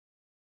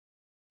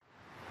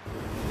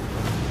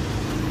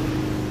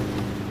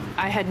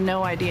I had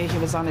no idea he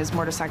was on his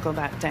motorcycle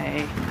that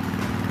day.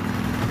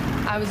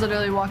 I was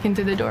literally walking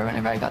through the door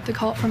whenever I got the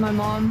call from my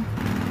mom.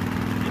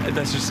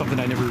 That's just something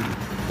I never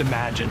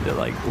imagined, that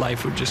like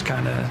life would just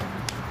kind of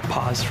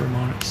pause for a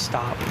moment,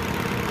 stop.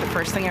 The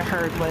first thing I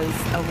heard was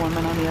a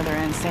woman on the other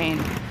end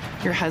saying,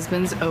 "Your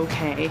husband's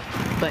okay,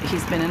 but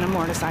he's been in a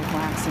motorcycle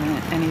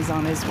accident and he's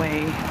on his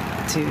way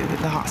to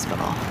the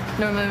hospital."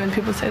 Normally when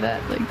people say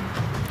that, like,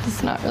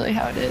 it's not really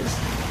how it is.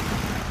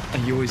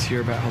 And you always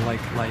hear about how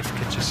like life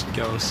could just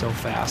go so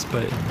fast,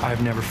 but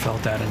I've never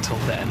felt that until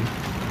then.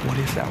 What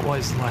if that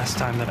was the last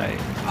time that I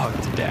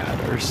hugged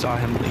Dad or saw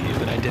him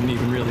leave and I didn't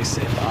even really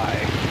say bye?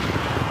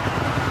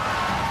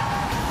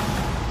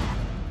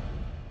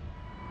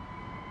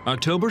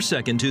 October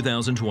 2nd,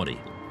 2020.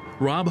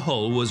 Rob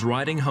Hull was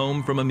riding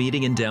home from a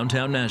meeting in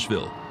downtown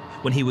Nashville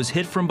when he was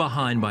hit from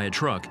behind by a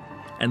truck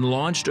and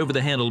launched over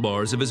the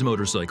handlebars of his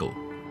motorcycle.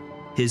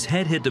 His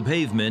head hit the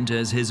pavement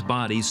as his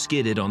body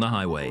skidded on the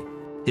highway.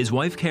 His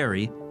wife,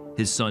 Carrie,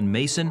 his son,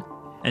 Mason,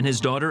 and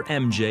his daughter,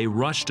 MJ,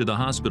 rushed to the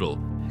hospital,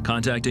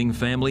 contacting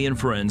family and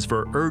friends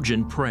for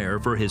urgent prayer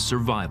for his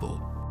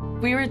survival.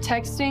 We were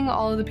texting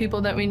all of the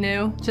people that we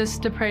knew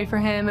just to pray for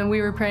him, and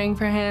we were praying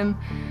for him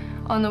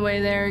on the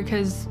way there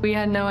because we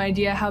had no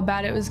idea how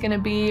bad it was going to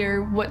be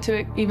or what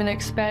to even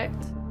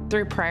expect.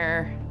 Through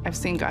prayer, I've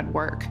seen God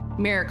work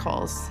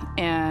miracles,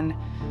 and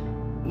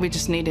we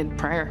just needed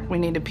prayer. We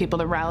needed people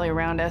to rally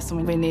around us,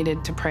 and we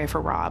needed to pray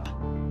for Rob.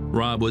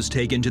 Rob was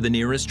taken to the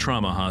nearest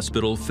trauma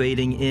hospital,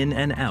 fading in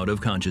and out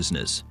of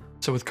consciousness.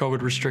 So with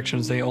COVID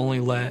restrictions, they only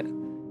let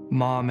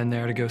Mom in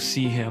there to go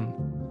see him.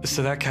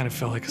 So that kind of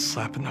felt like a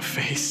slap in the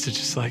face to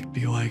just like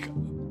be like,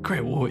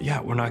 great, well,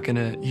 yeah, we're not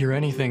gonna hear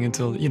anything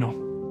until, you know,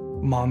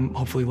 Mom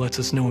hopefully lets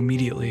us know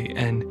immediately.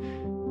 And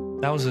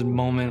that was a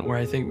moment where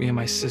I think me and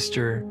my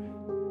sister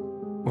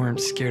weren't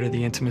scared of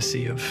the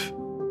intimacy of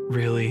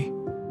really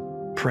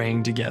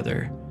praying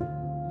together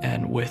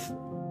and with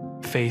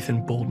faith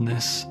and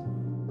boldness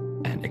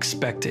and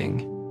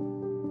expecting.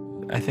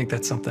 I think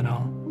that's something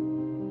I'll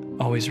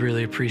always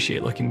really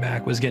appreciate looking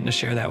back, was getting to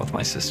share that with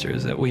my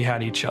sisters, that we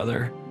had each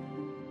other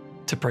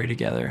to pray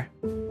together.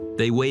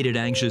 They waited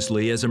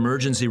anxiously as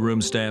emergency room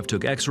staff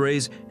took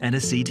x-rays and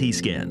a CT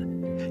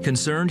scan,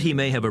 concerned he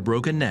may have a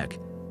broken neck,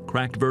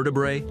 cracked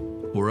vertebrae,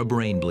 or a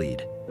brain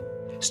bleed.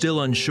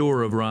 Still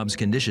unsure of Rob's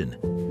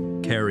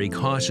condition, Carrie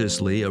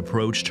cautiously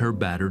approached her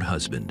battered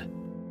husband.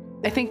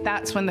 I think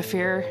that's when the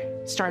fear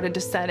started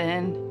to set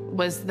in,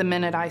 was the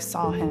minute I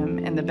saw him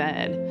in the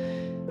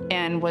bed,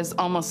 and was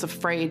almost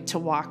afraid to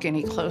walk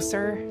any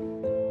closer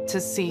to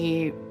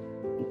see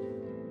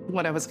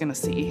what I was gonna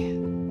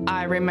see.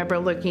 I remember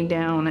looking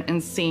down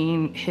and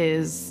seeing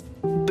his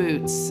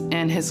boots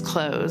and his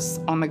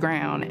clothes on the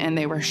ground, and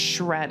they were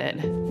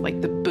shredded,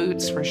 like the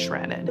boots were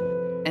shredded.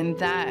 And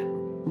that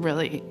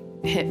really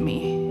hit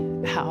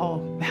me,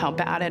 how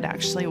bad it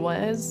actually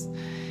was.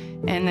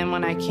 And then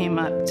when I came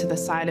up to the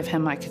side of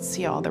him, I could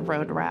see all the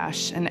road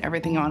rash and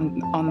everything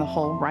on the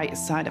whole right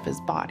side of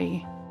his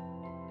body.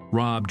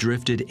 Rob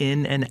drifted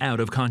in and out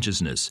of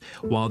consciousness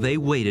while they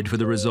waited for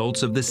the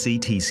results of the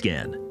CT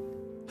scan.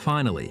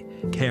 Finally,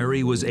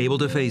 Carrie was able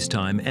to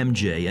FaceTime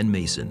MJ and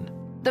Mason.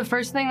 The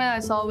first thing that I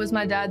saw was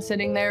my dad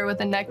sitting there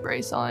with a neck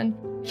brace on.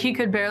 He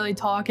could barely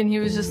talk, and he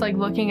was just like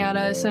looking at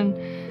us, and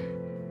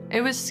it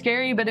was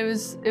scary, but it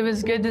was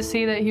good to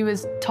see that he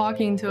was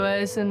talking to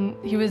us and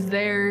he was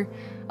there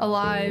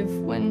alive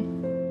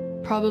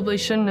when probably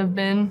shouldn't have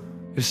been.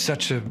 It was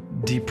such a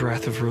deep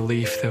breath of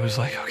relief that was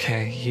like,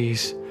 okay,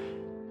 he's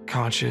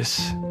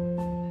conscious.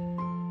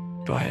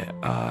 But,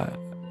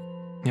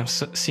 you know,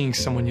 seeing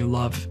someone you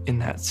love in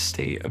that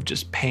state of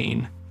just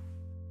pain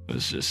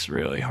was just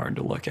really hard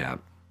to look at.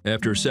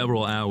 After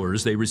several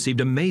hours, they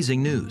received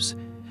amazing news.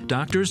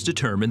 Doctors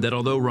determined that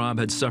although Rob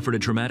had suffered a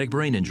traumatic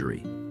brain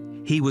injury,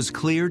 he was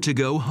cleared to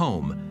go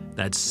home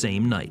that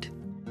same night.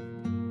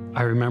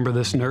 I remember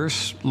this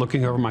nurse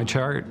looking over my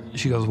chart.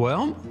 She goes,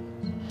 well,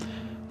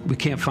 we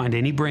can't find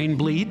any brain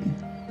bleed.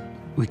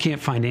 We can't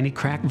find any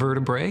cracked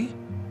vertebrae.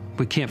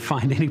 We can't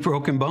find any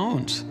broken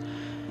bones.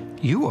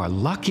 You are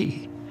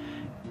lucky.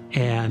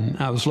 And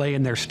I was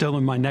laying there still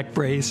in my neck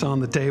brace on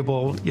the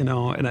table, you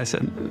know, and I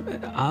said,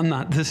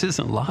 this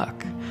isn't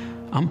luck.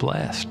 I'm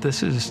blessed.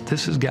 This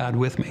is God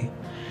with me,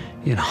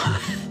 you know.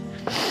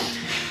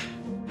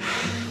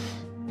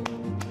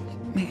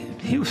 Man,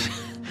 he was,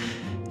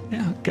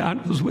 yeah,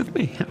 God was with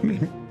me. I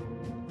mean,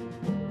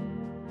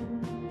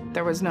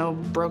 there was no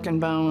broken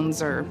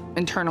bones or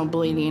internal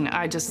bleeding.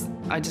 I just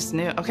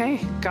knew, okay,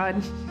 God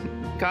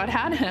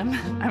had him.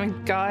 I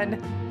mean,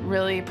 God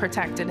really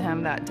protected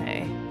him that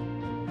day.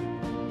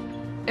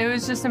 It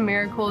was just a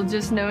miracle,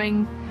 just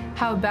knowing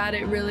how bad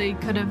it really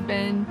could have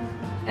been.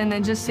 And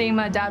then just seeing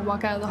my dad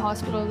walk out of the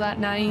hospital that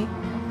night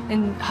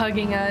and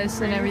hugging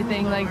us and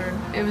everything, like,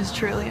 it was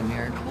truly a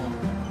miracle.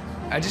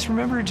 I just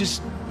remember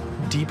just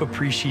deep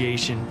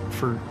appreciation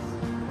for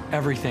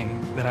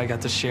everything that I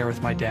got to share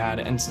with my dad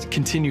and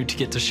continue to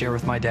get to share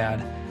with my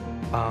dad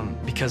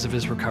because of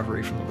his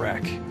recovery from the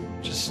wreck.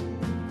 Just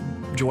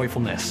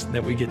joyfulness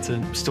that we get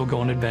to still go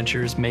on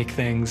adventures, make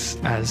things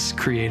as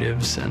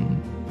creatives.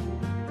 And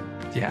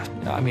yeah,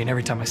 I mean,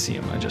 every time I see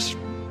him, I just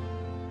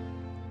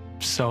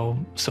so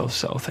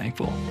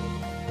thankful.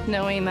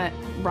 Knowing that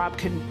Rob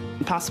could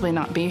possibly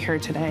not be here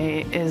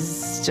today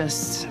is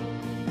just,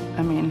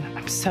 I mean,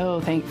 I'm so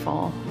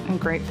thankful and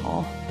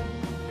grateful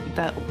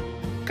that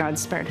God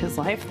spared his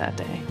life that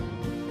day.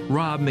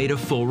 Rob made a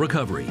full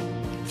recovery,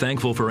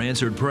 thankful for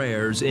answered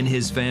prayers in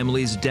his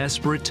family's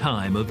desperate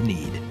time of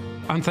need.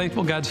 I'm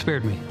thankful God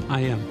spared me.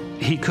 I am.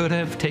 He could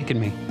have taken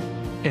me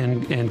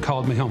and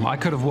called me home. I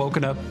could have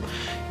woken up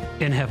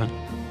in heaven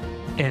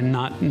and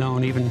not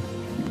known even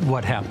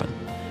what happened,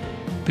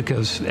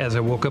 because as I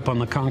woke up on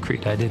the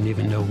concrete, I didn't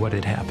even know what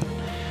had happened.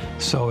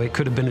 So it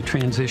could have been a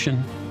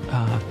transition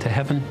to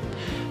heaven,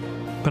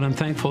 but I'm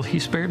thankful he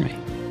spared me.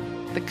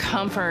 The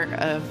comfort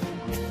of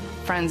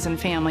friends and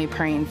family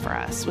praying for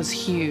us was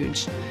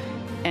huge.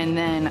 And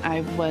then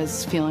I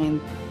was feeling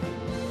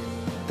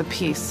the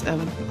peace of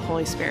the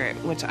Holy Spirit,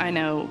 which I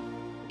know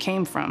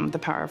came from the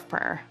power of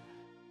prayer.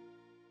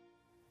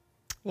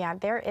 Yeah,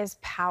 there is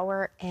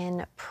power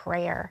in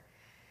prayer.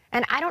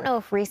 And I don't know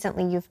if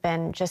recently you've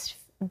been just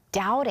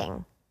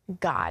doubting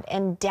God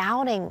and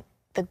doubting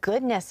the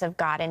goodness of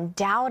God and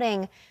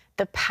doubting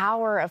the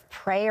power of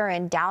prayer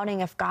and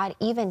doubting if God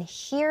even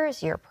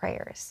hears your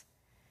prayers.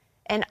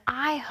 And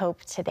I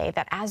hope today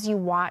that as you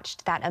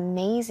watched that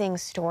amazing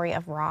story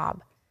of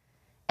Rob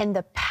and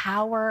the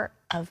power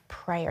of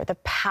prayer, the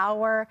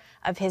power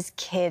of his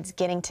kids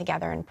getting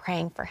together and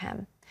praying for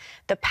him,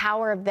 the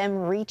power of them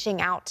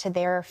reaching out to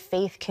their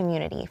faith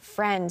community,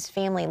 friends,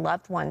 family,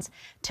 loved ones,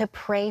 to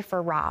pray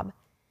for Rob.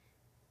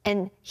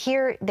 And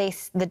here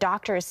the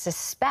doctors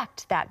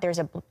suspect that there's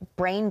a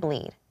brain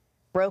bleed,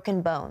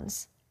 broken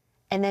bones.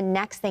 And then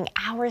next thing,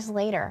 hours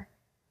later,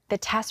 the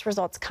test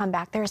results come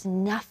back. There's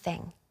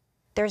nothing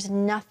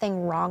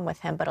wrong with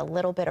him but a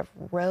little bit of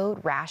road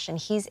rash, and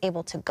he's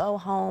able to go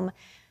home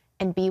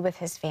and be with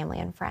his family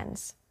and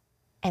friends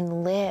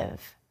and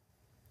live.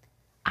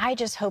 I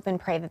just hope and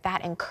pray that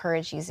that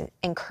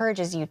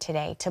encourages you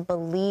today to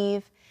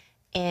believe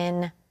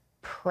in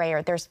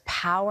prayer. There's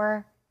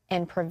power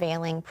in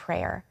prevailing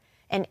prayer.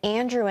 And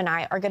Andrew and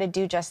I are going to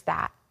do just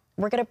that.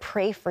 We're going to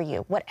pray for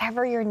you,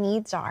 whatever your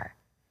needs are.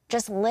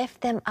 Just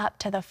lift them up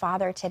to the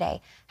Father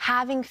today,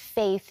 having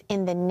faith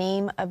in the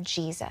name of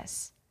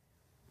Jesus.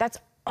 That's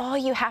all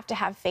you have to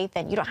have faith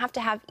in. You don't have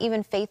to have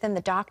even faith in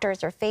the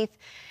doctors or faith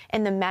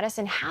in the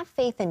medicine. Have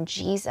faith in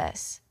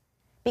Jesus,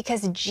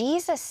 because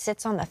Jesus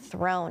sits on the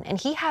throne and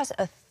he has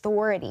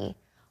authority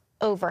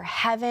over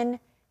heaven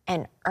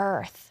and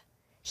earth.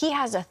 He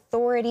has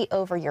authority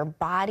over your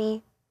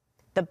body,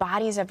 the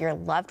bodies of your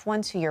loved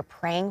ones who you're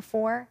praying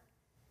for.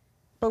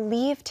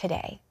 Believe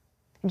today.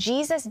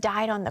 Jesus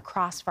died on the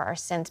cross for our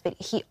sins, but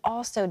he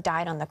also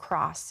died on the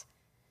cross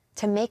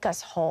to make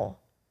us whole,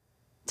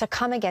 to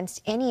come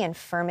against any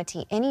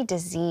infirmity, any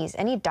disease,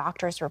 any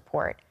doctor's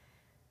report.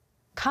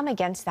 Come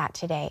against that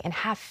today and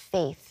have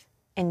faith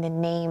in the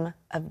name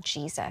of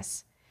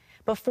Jesus.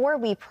 Before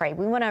we pray,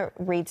 we want to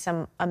read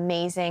some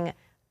amazing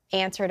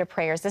answer to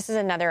prayers. This is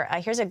another,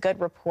 here's a good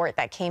report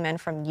that came in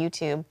from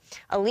YouTube.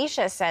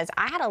 Alicia says,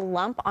 I had a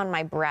lump on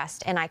my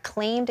breast and I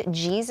claimed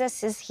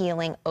Jesus'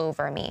 healing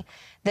over me.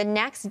 The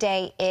next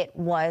day, it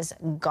was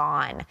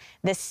gone.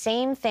 The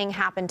same thing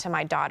happened to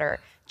my daughter.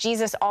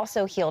 Jesus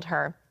also healed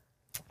her.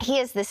 He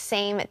is the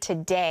same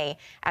today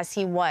as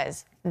he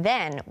was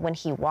then when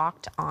he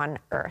walked on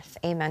earth.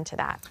 Amen to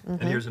that.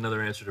 And here's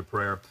another answer to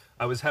prayer.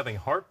 I was having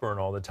heartburn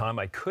all the time.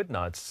 I could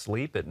not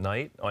sleep at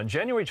night. On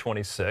January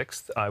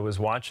 26th, I was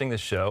watching the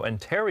show,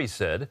 and Terry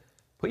said,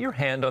 put your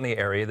hand on the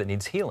area that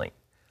needs healing.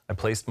 I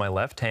placed my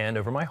left hand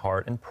over my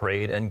heart and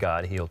prayed, and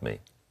God healed me.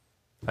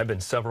 I've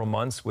been several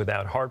months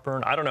without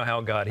heartburn. I don't know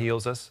how God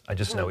heals us. I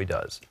just know he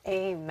does.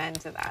 Amen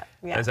to that.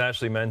 Yeah. As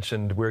Ashley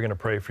mentioned, we're going to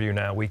pray for you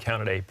now. We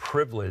count it a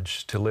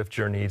privilege to lift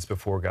your needs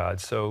before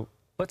God. So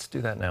let's do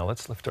that now.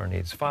 Let's lift our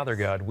needs. Father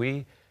God,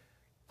 we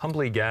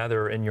humbly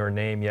gather in your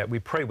name, yet we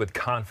pray with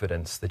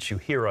confidence that you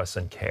hear us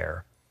and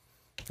care.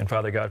 And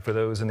Father God, for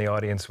those in the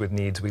audience with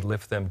needs, we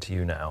lift them to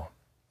you now.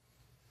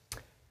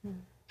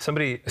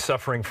 Somebody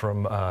suffering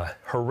from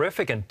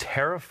horrific and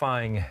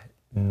terrifying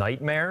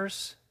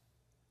nightmares.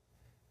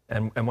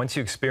 And once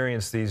you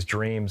experience these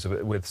dreams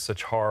with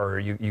such horror,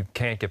 you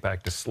can't get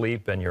back to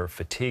sleep, and you're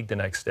fatigued the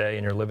next day,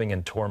 and you're living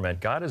in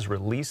torment. God is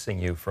releasing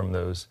you from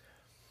those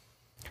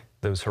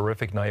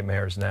horrific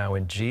nightmares now.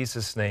 In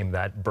Jesus' name,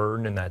 that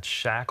burden and that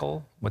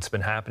shackle, what's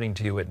been happening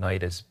to you at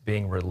night, is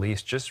being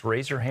released. Just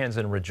raise your hands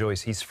and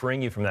rejoice. He's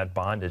freeing you from that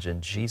bondage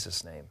in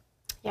Jesus' name.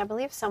 Yeah, I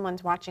believe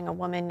someone's watching a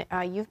woman.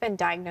 You've been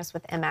diagnosed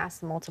with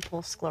MS,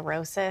 multiple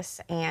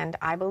sclerosis, and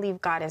I believe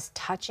God is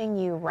touching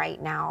you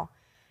right now.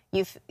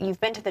 You've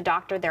been to the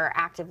doctor. There are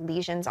active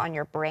lesions on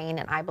your brain,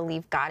 and I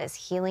believe God is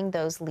healing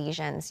those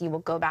lesions. You will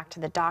go back to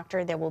the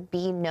doctor. There will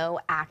be no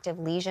active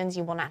lesions.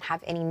 You will not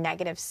have any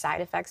negative side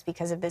effects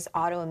because of this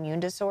autoimmune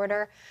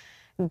disorder.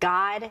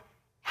 God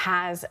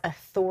has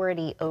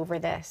authority over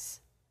this,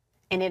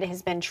 and it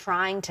has been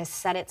trying to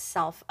set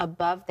itself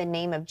above the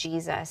name of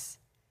Jesus.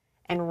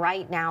 And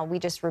right now, we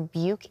just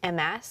rebuke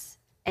MS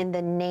in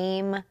the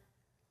name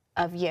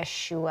of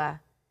Yeshua.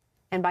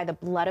 And by the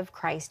blood of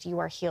Christ, you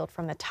are healed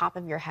from the top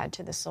of your head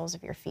to the soles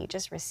of your feet.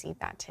 Just receive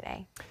that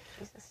today.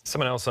 Jesus.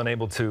 Someone else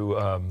unable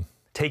to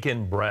take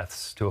in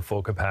breaths to a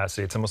full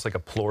capacity. It's almost like a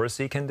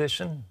pleurisy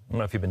condition. I don't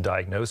know if you've been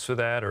diagnosed with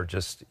that or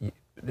just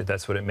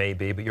that's what it may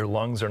be, but your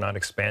lungs are not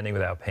expanding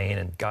without pain,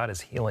 and God is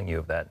healing you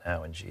of that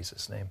now in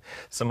Jesus' name.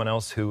 Someone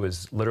else who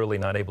is literally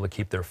not able to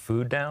keep their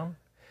food down,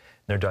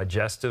 their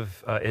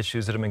digestive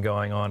issues that have been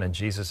going on, and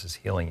Jesus is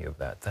healing you of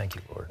that. Thank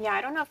you, Lord. Yeah,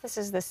 I don't know if this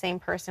is the same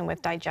person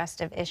with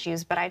digestive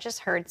issues, but I just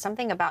heard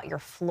something about your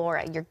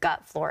flora, your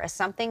gut flora.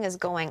 Something is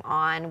going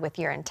on with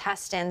your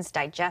intestines,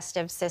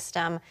 digestive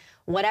system,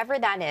 whatever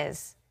that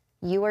is.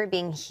 You are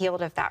being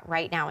healed of that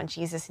right now in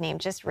Jesus' name.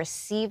 Just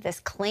receive this,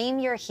 claim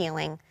your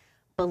healing,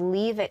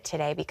 believe it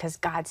today because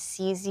God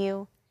sees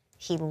you,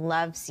 He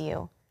loves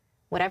you.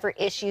 Whatever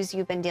issues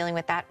you've been dealing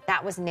with,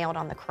 that was nailed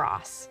on the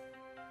cross.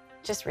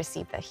 Just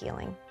receive the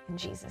healing in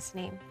Jesus'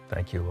 name.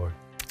 Thank you, Lord.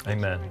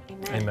 Amen.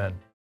 Amen. Amen.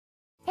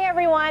 Hey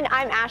everyone,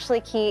 I'm Ashley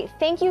Key.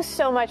 Thank you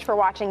so much for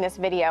watching this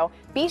video.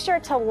 Be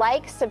sure to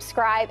like,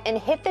 subscribe, and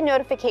hit the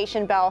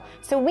notification bell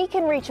so we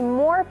can reach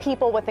more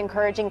people with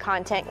encouraging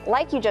content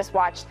like you just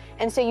watched,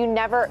 and so you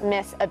never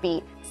miss a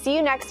beat. See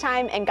you next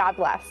time, and God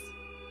bless.